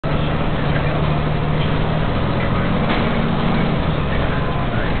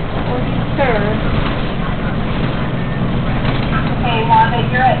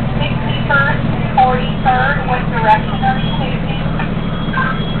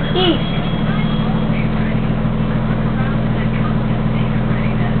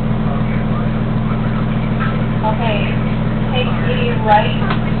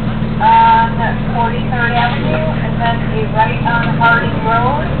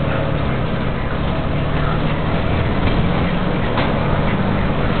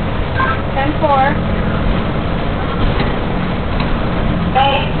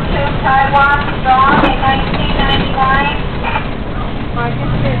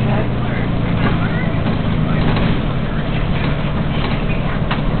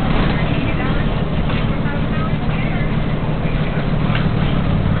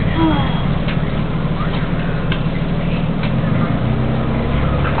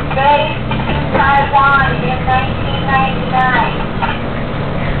Taiwan in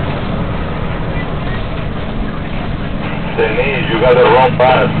 1999. Denise, you got the wrong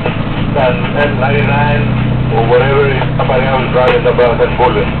bus. And N99 or whatever is somebody else driving the bus and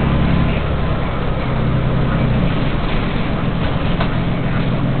bullet.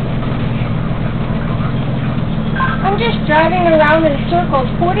 I'm just driving around in circles.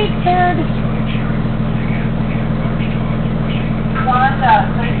 43rd. Wanda,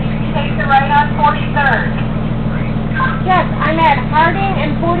 so you take the right on 43rd. Yes, I'm at Harding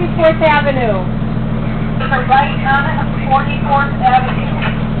and 44th Avenue. The right on 44th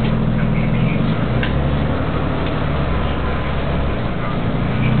Avenue.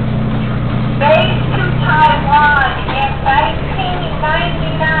 Base to Taiwan in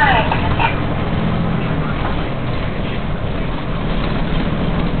 1999.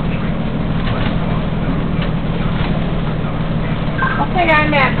 Okay, I'm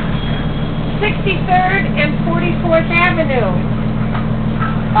at 63rd and 44th Avenue.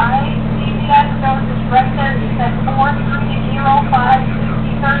 My CBS knows it's right there. You said 4305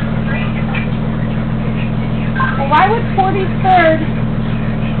 63rd Street. Well, why would 43rd,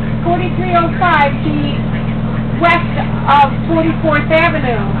 4305 be west of 44th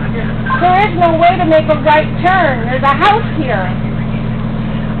Avenue? There is no way to make a right turn. There's a house here.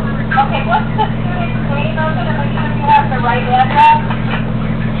 Okay, what's the student's name of it? And make sure you have the right address.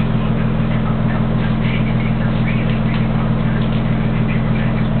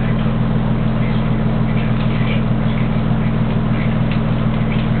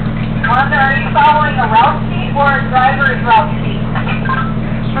 Wanda, are you following a route sheet or a driver's route sheet?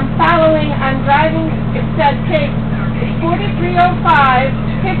 I'm driving, it says take 4305,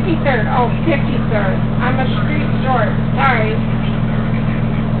 53rd. Oh, 53rd. I'm a street short. Sorry.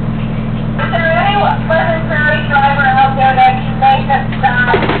 Is there any Pleasant Prairie driver out there that can make a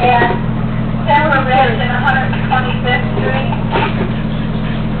stop at Denver Ridge and 125th Street?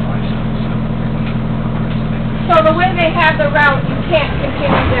 So the way they have the route, you can't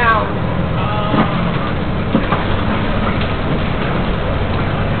continue down.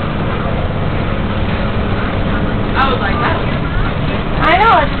 I was like, that was... I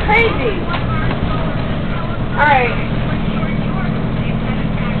know, it's crazy. Alright.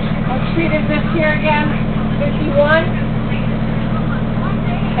 What street is this here again? 51?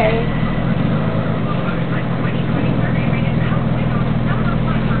 Okay.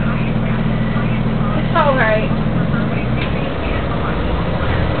 It's alright.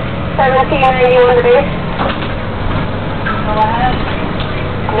 17, are you on the base? Go ahead.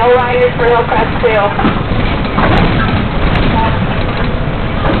 No riders for Hillcrest 2.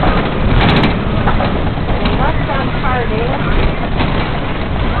 Left on Harding.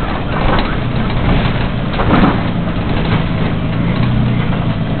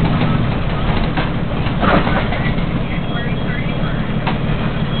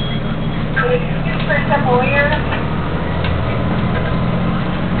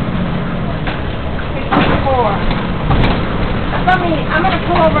 I'm going to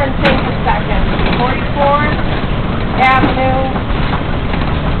pull over and think a second. 44th Avenue.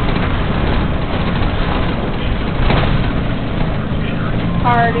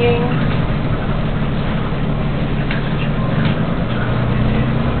 Harding.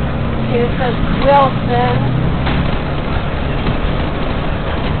 Okay, this says Wilson.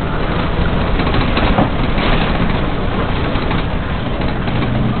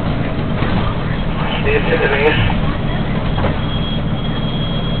 This is Denise.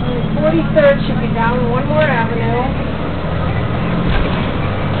 43rd should be down one more avenue.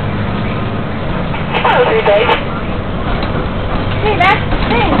 How's day? See, that's the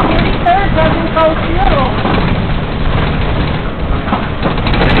thing. 43rd doesn't go through.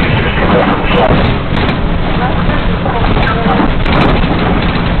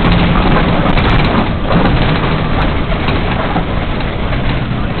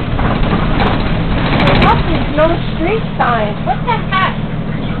 There's no street signs. What the heck?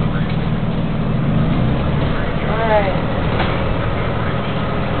 Alright.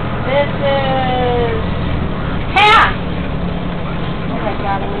 This is pass. Oh my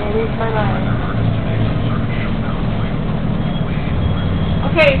god, I'm gonna lose my mind.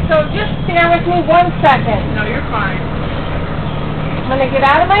 Okay, so just bear with me 1 second. No, you're fine. I'm gonna get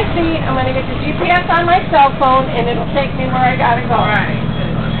out of my seat, I'm gonna get the GPS on my cell phone, and it'll take me where I gotta go. Alright.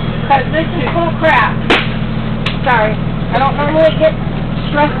 Because this is full crap. Sorry. I don't normally get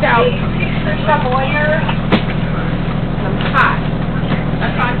stressed out. Patricia Boyer. I'm hot.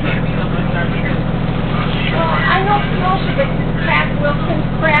 That's why I can't read them. Well, I know Kenosha, but this Pat Wilson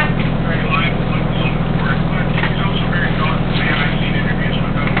crap.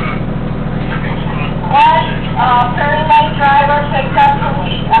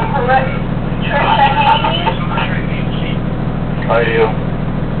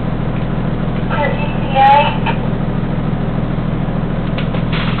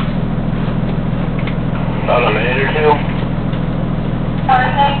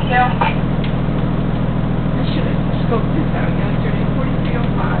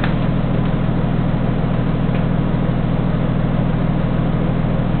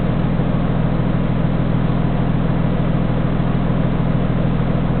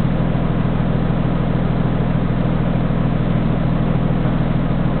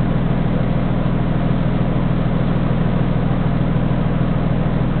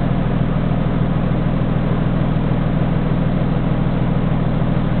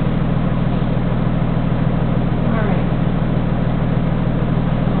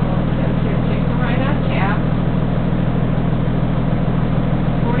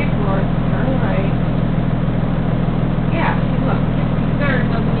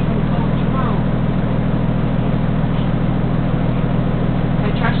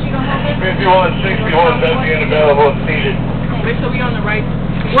 the right.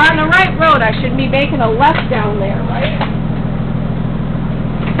 We're on the right road. I should be making a left down there, right?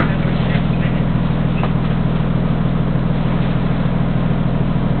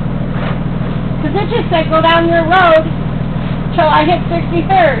 Because it just said go down your road till I hit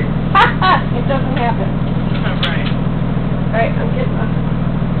 63rd. It doesn't happen. Right. Right, I'm getting,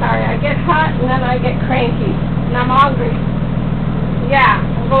 sorry, I get hot and then I get cranky and I'm hungry. Yeah,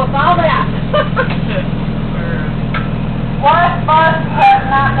 I'll go with all that. What bus has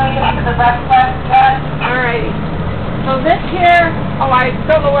not made it to the west yet? Alrighty. So this here, oh, I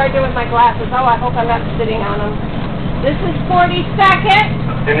don't know what I do with my glasses. Oh, I hope I'm not sitting on them. This is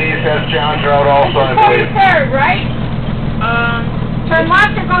 42nd. Denise has John's Road also, I This is believe. 43rd, right? Turn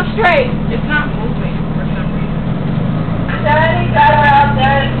left or go straight? It's not moving for some reason. Is there any driver out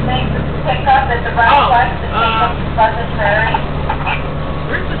there to make the pickup at the right place to take up to Pleasant Prairie?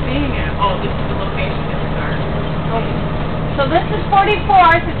 Where's the thing at? Oh, this is the location in the car. Okay. So this is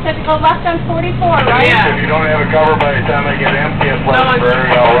 44th. It said to go left on 44, right? Yeah. If you don't have a cover by the time I get empty at Pleasant No,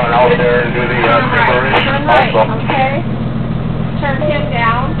 Prairie, I'll run out there and do the preparation Turn right, also. okay. Turn him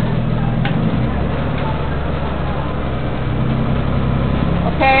down.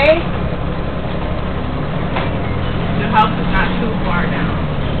 Okay. The house is not too far down.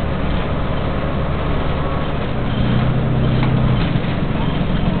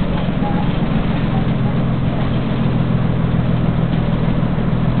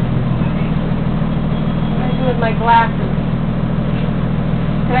 What do I do with my glasses?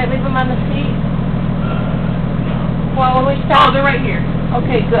 Can I leave them on the seat? Well, when we Oh, stop. they're right here.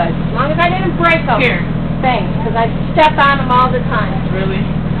 Okay, good. As long as I didn't break them. Here. Thanks, because I step on them all the time. Really?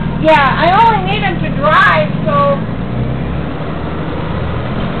 Yeah, I only need them to drive, so...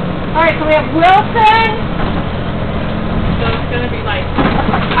 Alright, so we have Wilson. So it's gonna be like,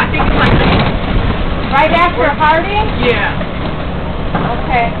 I think it's like, Right after Harding? yeah,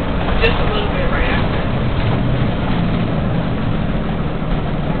 Okay. just a little bit right after.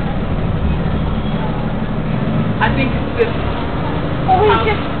 I think it's this, Well, we House.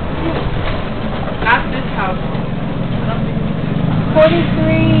 just... not this house. I don't think it's this house.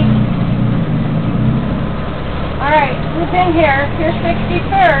 43... Alright, we've been here. Here's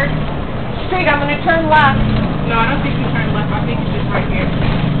 63rd Street. I'm going to turn left. No, I don't think you turn left. I think it's just right here.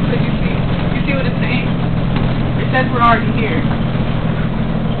 Could you see? You see what it's saying? It says we're already here.